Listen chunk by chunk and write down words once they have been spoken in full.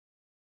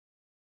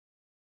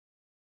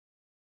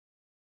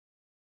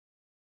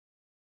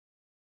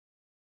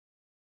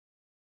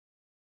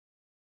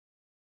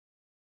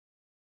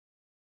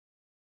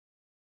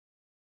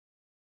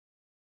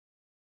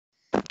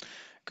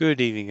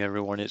Good evening,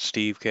 everyone. It's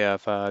Steve,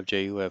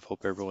 KI5JUF.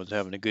 Hope everyone's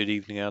having a good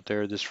evening out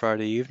there this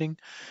Friday evening.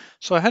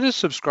 So I had a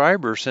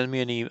subscriber send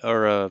me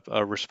a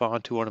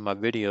respond to one of my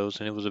videos,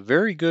 and it was a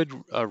very good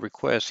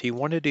request. He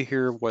wanted to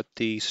hear what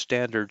the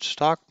standard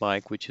stock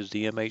mic, which is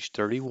the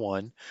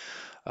MH-31,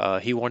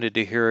 he wanted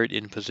to hear it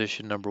in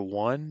position number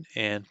 1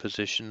 and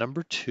position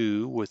number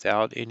 2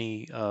 without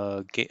any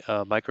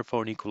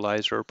microphone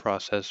equalizer or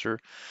processor.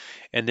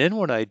 And then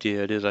what I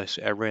did is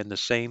I ran the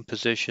same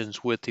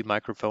positions with the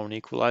microphone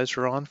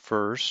equalizer on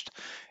first,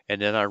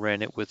 and then I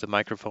ran it with the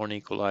microphone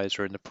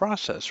equalizer and the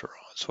processor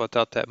on. So I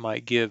thought that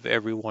might give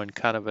everyone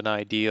kind of an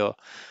idea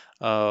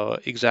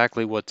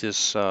exactly what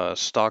this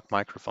stock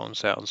microphone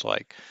sounds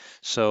like.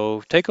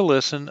 So take a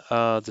listen.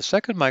 The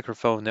second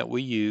microphone that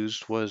we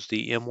used was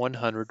the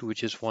M100,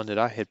 which is one that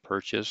I had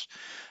purchased.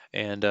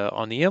 And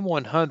on the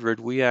M100,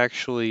 we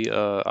actually,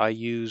 I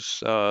use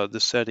the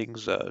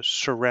settings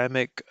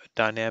ceramic,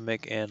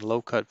 dynamic, and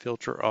low cut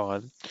filter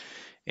on.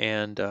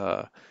 And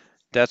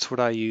that's what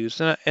I used.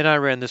 And I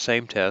ran the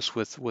same test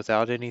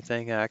without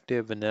anything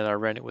active. And then I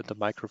ran it with the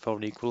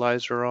microphone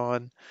equalizer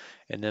on.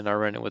 And then I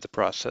ran it with the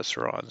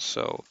processor on.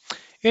 So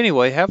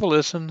anyway, have a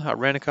listen. I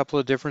ran a couple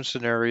of different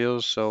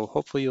scenarios. So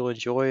hopefully you'll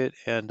enjoy it.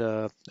 And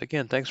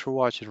again, thanks for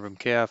watching from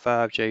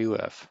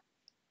KI5JUF.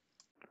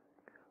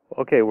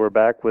 Okay, we're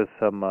back with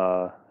some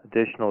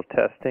additional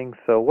testing.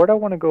 So what I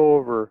want to go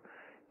over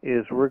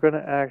is we're going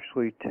to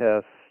actually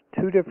test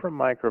two different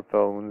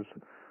microphones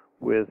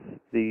with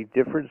the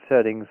different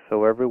settings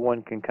so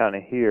everyone can kind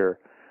of hear.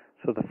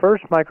 So the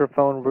first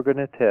microphone we're going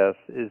to test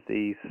is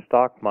the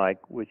stock mic,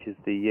 which is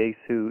the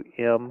Yaesu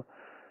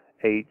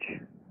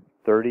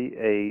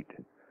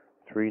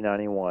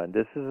MH-31A8J.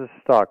 This is a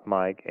stock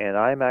mic, and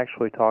I'm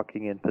actually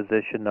talking in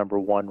position number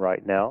 1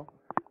 right now.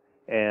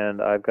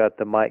 And I've got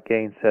the mic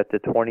gain set to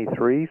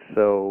 23,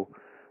 so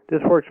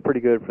this works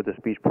pretty good for the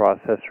speech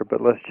processor. But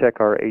let's check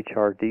our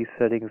HRD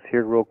settings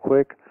here real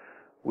quick.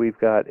 We've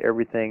got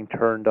everything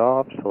turned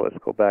off, so let's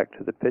go back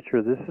to the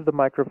picture. This is the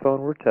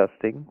microphone we're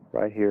testing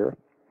right here.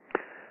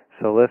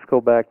 So let's go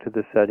back to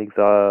the settings.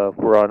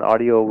 We're on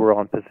audio, we're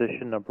on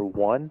position number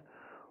 1.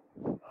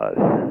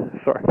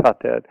 Sorry about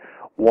that.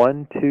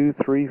 1, 2,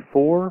 3,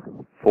 4,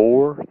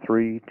 4,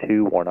 3,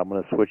 2, 1. I'm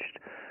going to switch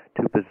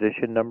to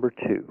position number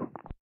 2.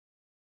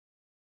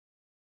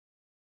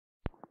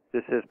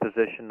 This is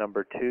position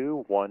number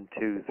 2, 1,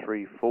 2,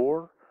 3,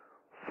 4,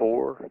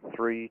 4,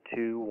 3,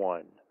 2,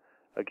 1.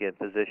 Again,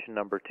 position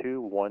number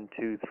 2, 1,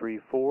 2, 3,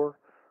 4,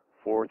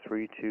 4,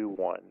 3, 2,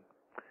 1.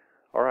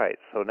 Alright,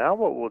 so now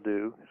what we'll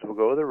do is we'll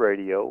go to the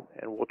radio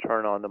and we'll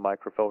turn on the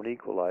microphone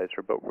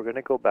equalizer, but we're going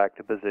to go back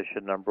to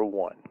position number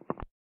 1.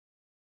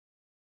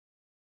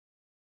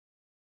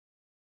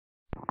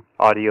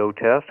 Audio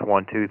test,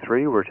 1, 2,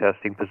 3. We're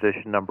testing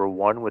position number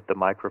 1 with the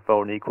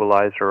microphone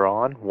equalizer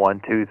on. 1,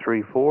 2,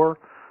 3, 4.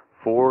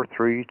 4,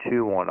 3,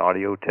 2, 1.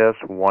 Audio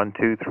test 1,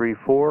 2, 3,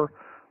 4.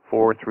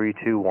 4, 3,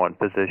 2, 1.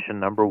 Position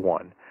number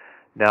 1.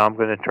 Now I'm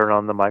going to turn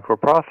on the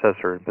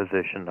microprocessor in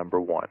position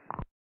number 1.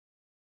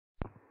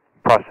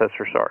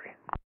 Sorry.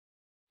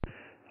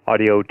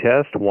 Audio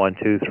test 1,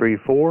 2, 3,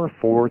 4.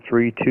 4,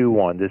 3, 2,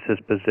 1. This is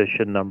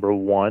position number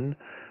 1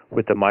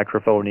 with the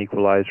microphone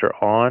equalizer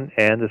on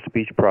and the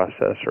speech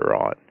processor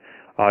on.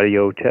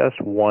 Audio test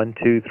 1,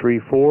 2, 3,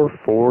 4.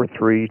 4,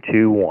 3,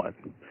 2, 1.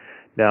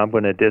 Now I'm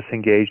going to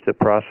disengage the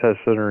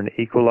processor and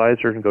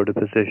equalizer and go to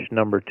position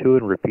number 2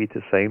 and repeat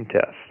the same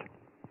test.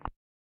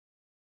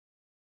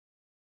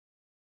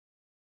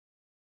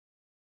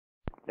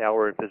 Now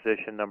we're in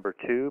position number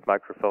 2,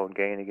 microphone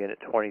gain again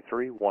at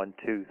 23, 1,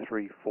 2,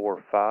 3,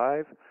 4,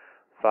 5,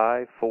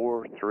 5,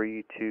 4,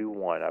 3, 2,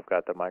 1. I've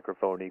got the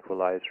microphone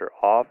equalizer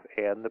off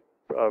and the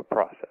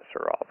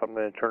processor off. I'm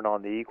going to turn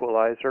on the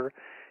equalizer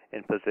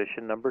in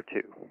position number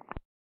 2.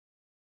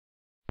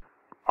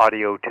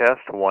 Audio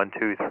test 1,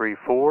 2, 3,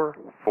 4,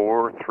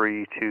 4,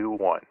 3, 2,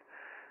 1.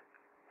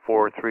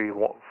 4, 3,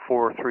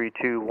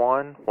 2,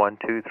 1, 1,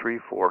 2, 3,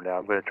 4. Now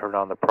I'm going to turn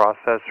on the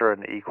processor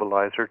and the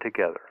equalizer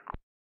together.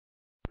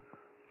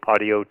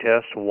 Audio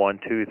test 1,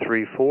 2,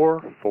 3,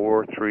 4,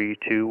 4, 3,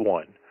 2,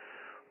 1.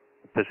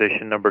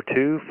 Position number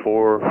 2,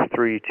 4,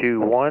 3,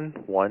 2, 1,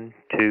 1,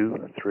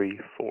 2, 3,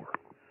 4.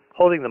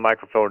 Holding the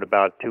microphone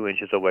about 2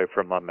 inches away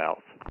from my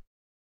mouth.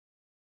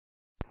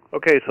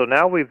 Okay, so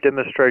now we've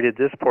demonstrated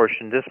this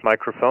portion, this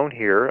microphone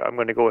here. I'm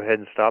going to go ahead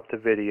and stop the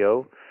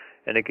video.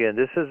 And again,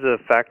 this is a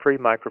factory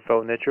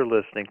microphone that you're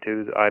listening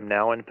to. I'm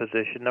now in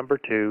position number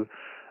 2.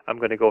 I'm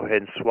going to go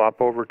ahead and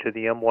swap over to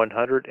the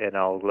M100, and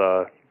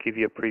I'll give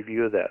you a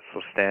preview of that.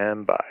 So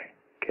stand by.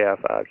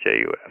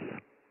 KI5JUF.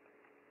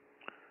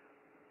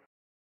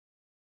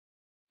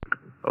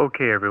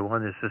 Okay,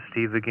 everyone, this is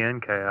Steve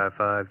again,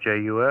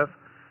 KI5JUF.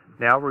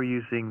 Now we're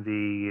using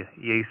the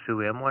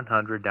Yaesu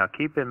M100. Now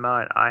keep in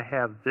mind, I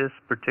have this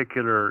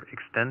particular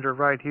extender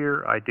right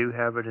here. I do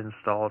have it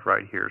installed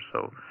right here.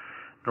 So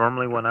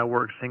normally when I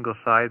work single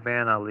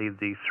sideband, I leave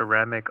the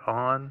ceramic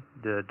on,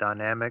 the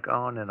dynamic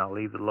on, and I'll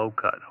leave the low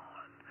cut on.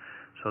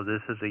 So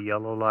this is a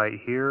yellow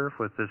light here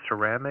with the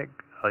ceramic,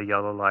 a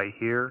yellow light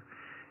here,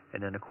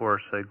 and then of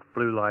course a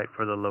blue light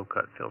for the low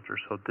cut filter.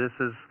 So this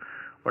is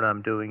what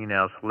I'm doing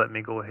now. So let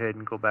me go ahead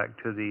and go back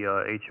to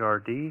the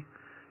HRD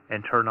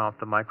and turn off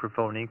the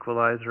microphone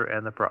equalizer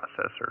and the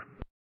processor.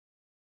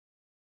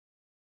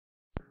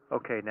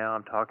 Okay, now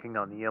I'm talking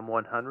on the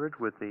M100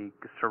 with the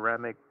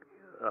ceramic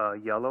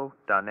yellow,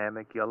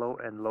 dynamic yellow,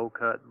 and low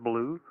cut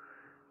blue.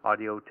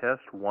 Audio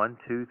test 1,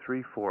 2,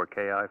 3, 4,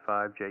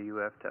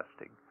 KI5JUF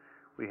testing.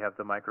 We have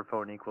the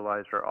microphone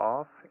equalizer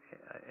off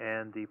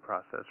and the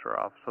processor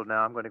off. So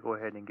now I'm going to go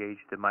ahead and engage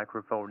the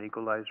microphone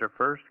equalizer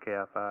first,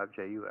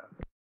 KI5JUF.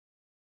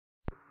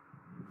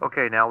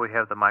 Okay, now we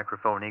have the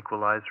microphone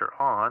equalizer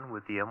on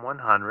with the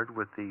M100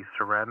 with the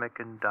ceramic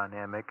and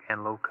dynamic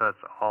and low cuts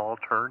all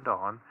turned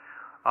on.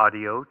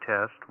 Audio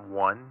test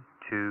 1,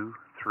 2,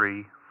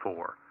 3,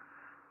 4.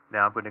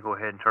 Now I'm going to go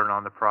ahead and turn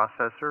on the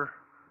processor.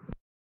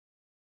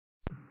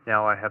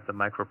 Now I have the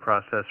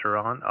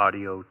microprocessor on.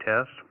 Audio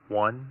test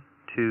 1,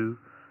 2,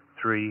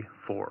 3,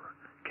 4.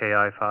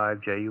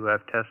 KI5JUF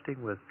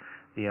testing with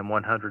the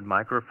M100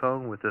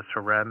 microphone with the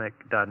ceramic,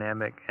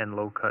 dynamic, and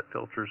low cut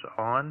filters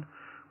on,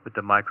 with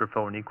the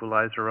microphone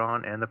equalizer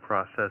on and the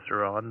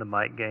processor on. The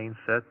mic gain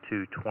set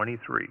to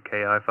 23.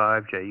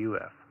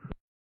 KI5JUF.